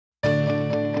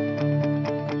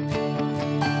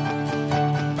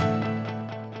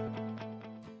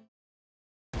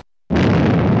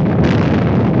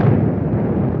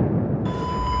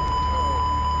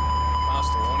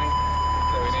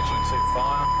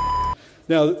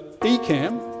Now,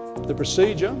 ECAM, the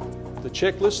procedure, the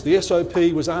checklist, the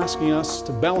SOP was asking us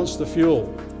to balance the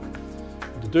fuel.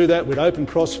 To do that, we'd open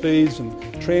cross feeds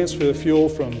and transfer the fuel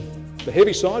from the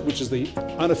heavy side, which is the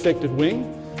unaffected wing,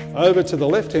 over to the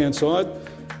left-hand side,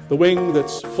 the wing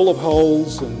that's full of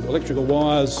holes and electrical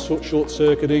wires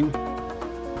short-circuiting.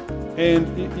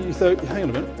 And you thought, hang on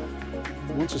a minute,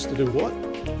 he wants us to do what?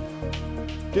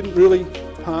 Didn't really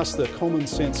pass the common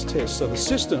sense test. So the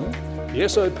system, the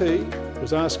SOP,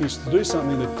 was asking us to do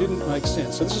something that didn't make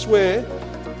sense. So this is where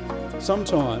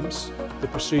sometimes the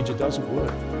procedure doesn't work.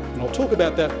 And I'll talk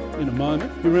about that in a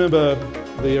moment. You remember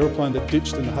the aeroplane that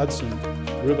ditched in the Hudson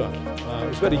River? It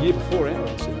was about a year before our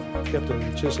incident.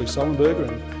 Captain Chesley Sullenberger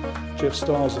and Jeff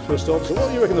Stiles, the first officer. What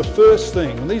do you reckon the first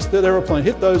thing, when that aeroplane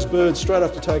hit those birds straight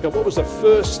after takeoff, what was the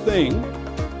first thing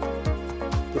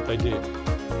that they did?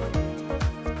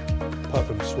 Apart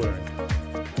from swearing.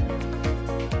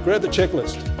 Grab the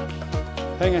checklist.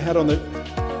 Hang a hat on it.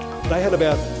 They had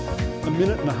about a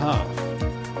minute and a half.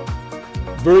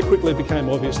 Very quickly it became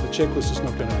obvious the checklist is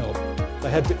not going to help.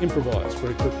 They had to improvise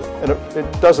very quickly. And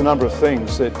it does a number of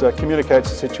things. It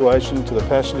communicates the situation to the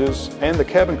passengers and the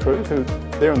cabin crew, who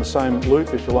they're in the same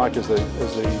loop, if you like, as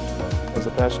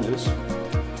the passengers.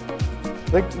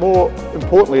 I think more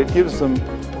importantly, it gives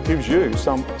you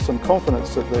some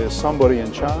confidence that there's somebody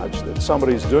in charge, that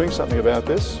somebody's doing something about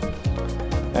this.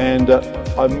 And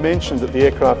I mentioned that the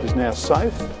aircraft is now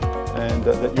safe, and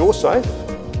that you're safe,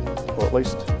 or at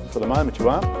least for the moment you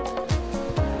are.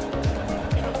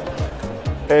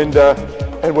 And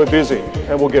we're busy,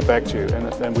 and we'll get back to you.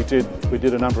 And we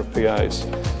did a number of PAs.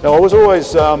 Now, I was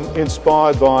always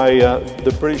inspired by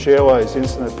the British Airways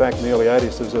incident back in the early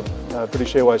 80s. There was a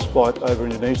British Airways flight over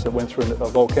Indonesia that went through a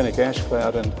volcanic ash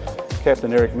cloud, and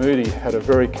Captain Eric Moody had a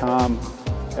very calm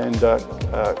and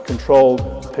controlled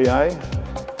PA.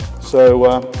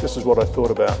 So this is what I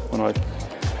thought about when I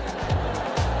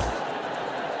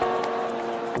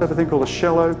have a thing called a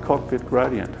shallow cockpit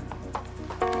gradient.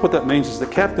 What that means is the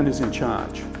captain is in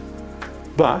charge,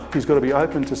 but he's got to be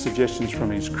open to suggestions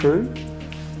from his crew.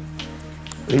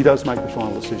 He does make the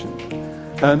final decision.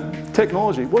 And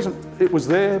technology, it was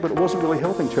there, but it wasn't really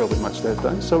helping terribly much that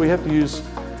day. So we have to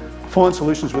find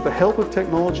solutions with the help of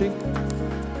technology,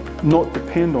 not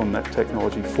depend on that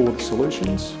technology for the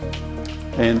solutions,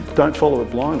 and don't follow it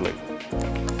blindly.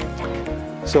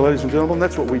 So ladies and gentlemen,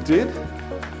 that's what we did.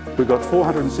 We got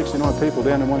 469 people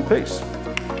down in one piece.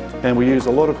 And we used a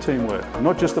lot of teamwork.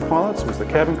 Not just the pilots, it was the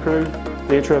cabin crew,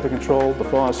 the air traffic control, the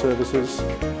fire services,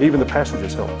 even the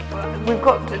passengers helped. We've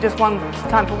got just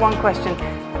time for one question.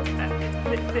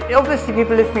 Obviously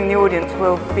people listening in the audience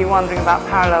will be wondering about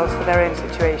parallels for their own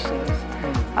situations.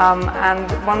 And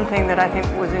one thing that I think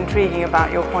was intriguing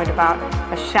about your point about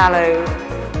a shallow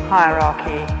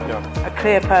hierarchy, a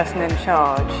clear person in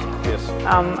charge. Yes.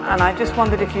 And I just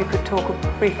wondered if you could talk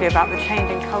briefly about the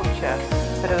changing culture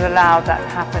that has allowed that to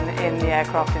happen in the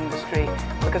aircraft industry,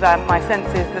 because my sense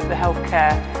is that the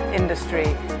healthcare industry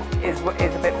is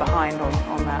a bit behind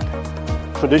on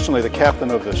that. Traditionally, the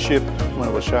captain of the ship, when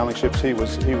it was sailing ships, he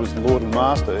was the lord and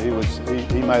master.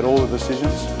 He made all the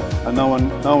decisions, and no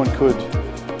one could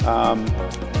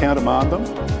countermand them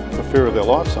for fear of their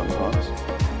life sometimes.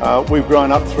 We've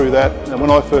grown up through that, and when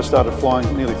I first started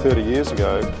flying nearly 30 years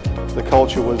ago, the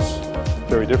culture was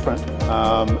very different.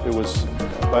 It was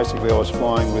basically I was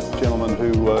flying with gentlemen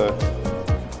who were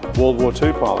World War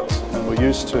II pilots, and were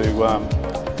used to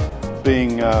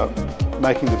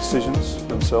making the decisions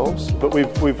themselves. But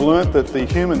we've learnt that the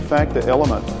human factor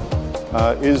element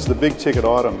is the big ticket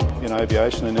item in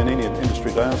aviation and in any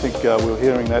industry. I don't think we were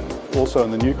hearing that also in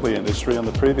the nuclear industry on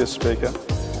the previous speaker.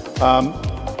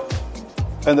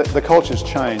 And the culture's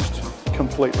changed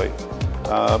completely.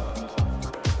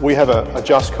 We have a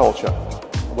just culture.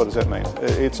 What does that mean?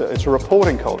 It's a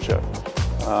reporting culture.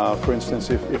 For instance,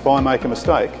 if I make a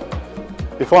mistake,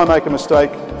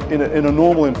 in a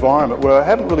normal environment where I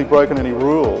haven't really broken any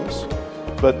rules,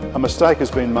 but a mistake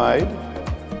has been made,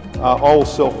 I'll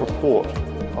self-report.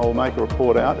 I'll make a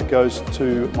report out. It goes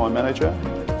to my manager,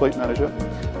 fleet manager,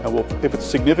 and if it's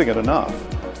significant enough,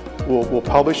 we'll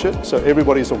publish it so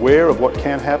everybody's aware of what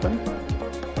can happen.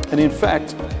 And in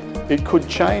fact, it could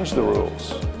change the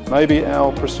rules. Maybe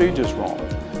our procedure's wrong.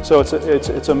 So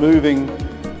it's a moving,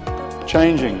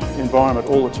 changing environment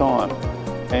all the time,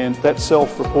 and that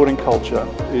self-reporting culture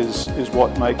is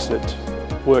what makes it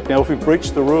work. Now, if we've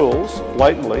breached the rules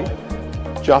blatantly,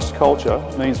 just culture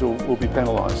means we'll be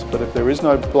penalised. But if there is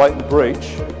no blatant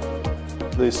breach,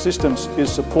 the system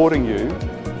is supporting you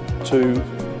to.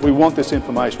 We want this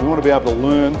information. We want to be able to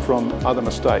learn from other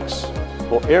mistakes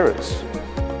or errors,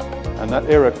 And that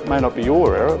error may not be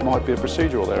your error, it might be a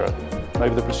procedural error.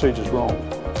 Maybe the procedure's wrong.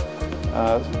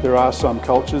 There are some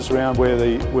cultures around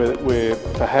where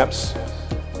perhaps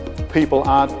people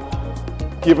aren't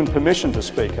given permission to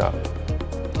speak up.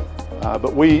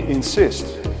 But we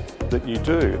insist that you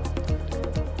do.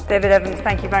 David Evans,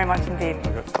 thank you very much indeed.